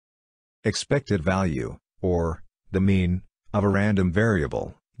Expected value, or the mean, of a random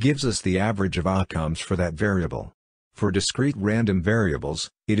variable, gives us the average of outcomes for that variable. For discrete random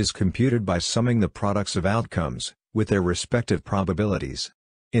variables, it is computed by summing the products of outcomes, with their respective probabilities.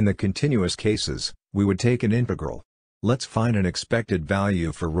 In the continuous cases, we would take an integral. Let's find an expected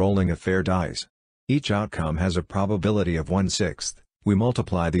value for rolling a fair dice. Each outcome has a probability of 1/6. We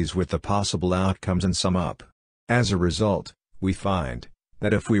multiply these with the possible outcomes and sum up. As a result, we find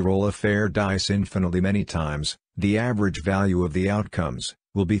that if we roll a fair dice infinitely many times, the average value of the outcomes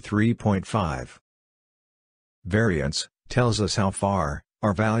will be 3.5. Variance tells us how far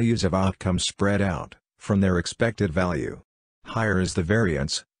our values of outcomes spread out from their expected value. Higher is the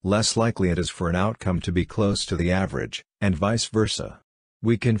variance, less likely it is for an outcome to be close to the average, and vice versa.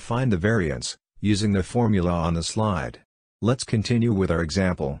 We can find the variance using the formula on the slide. Let's continue with our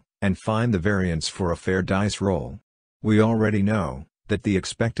example and find the variance for a fair dice roll. We already know that the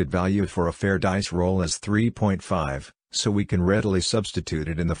expected value for a fair dice roll is 3.5, so we can readily substitute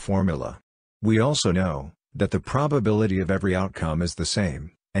it in the formula. We also know that the probability of every outcome is the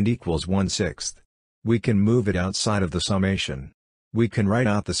same, and equals 1/6. We can move it outside of the summation. We can write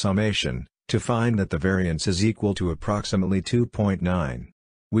out the summation to find that the variance is equal to approximately 2.9.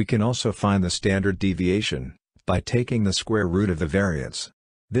 We can also find the standard deviation by taking the square root of the variance.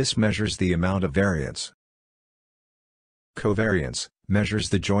 This measures the amount of variance. Covariance measures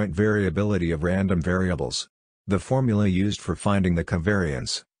the joint variability of random variables. The formula used for finding the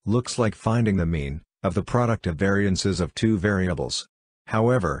covariance looks like finding the mean of the product of variances of two variables.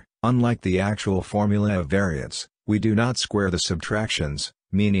 However, unlike the actual formula of variance, we do not square the subtractions,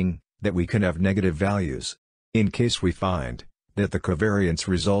 meaning that we can have negative values. In case we find that the covariance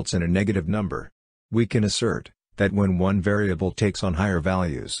results in a negative number, we can assert that when one variable takes on higher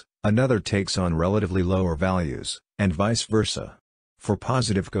values, another takes on relatively lower values, and vice versa. For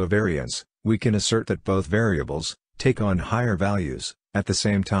positive covariance, we can assert that both variables take on higher values at the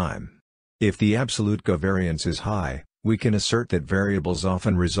same time. If the absolute covariance is high, we can assert that variables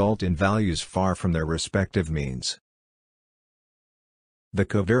often result in values far from their respective means. The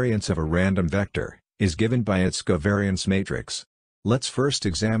covariance of a random vector is given by its covariance matrix. Let's first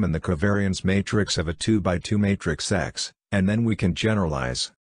examine the covariance matrix of a 2x2 matrix X, and then we can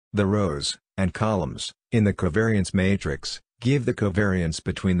generalize. The rows and columns in the covariance matrix give the covariance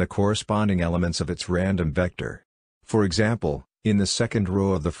between the corresponding elements of its random vector. For example, in the second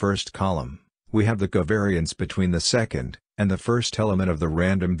row of the first column, we have the covariance between the second and the first element of the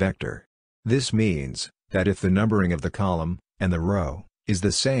random vector. This means that if the numbering of the column and the row is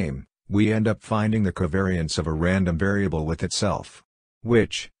the same, we end up finding the covariance of a random variable with itself,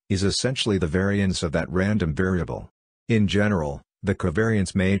 which is essentially the variance of that random variable. In general, the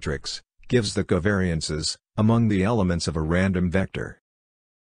covariance matrix gives the covariances among the elements of a random vector.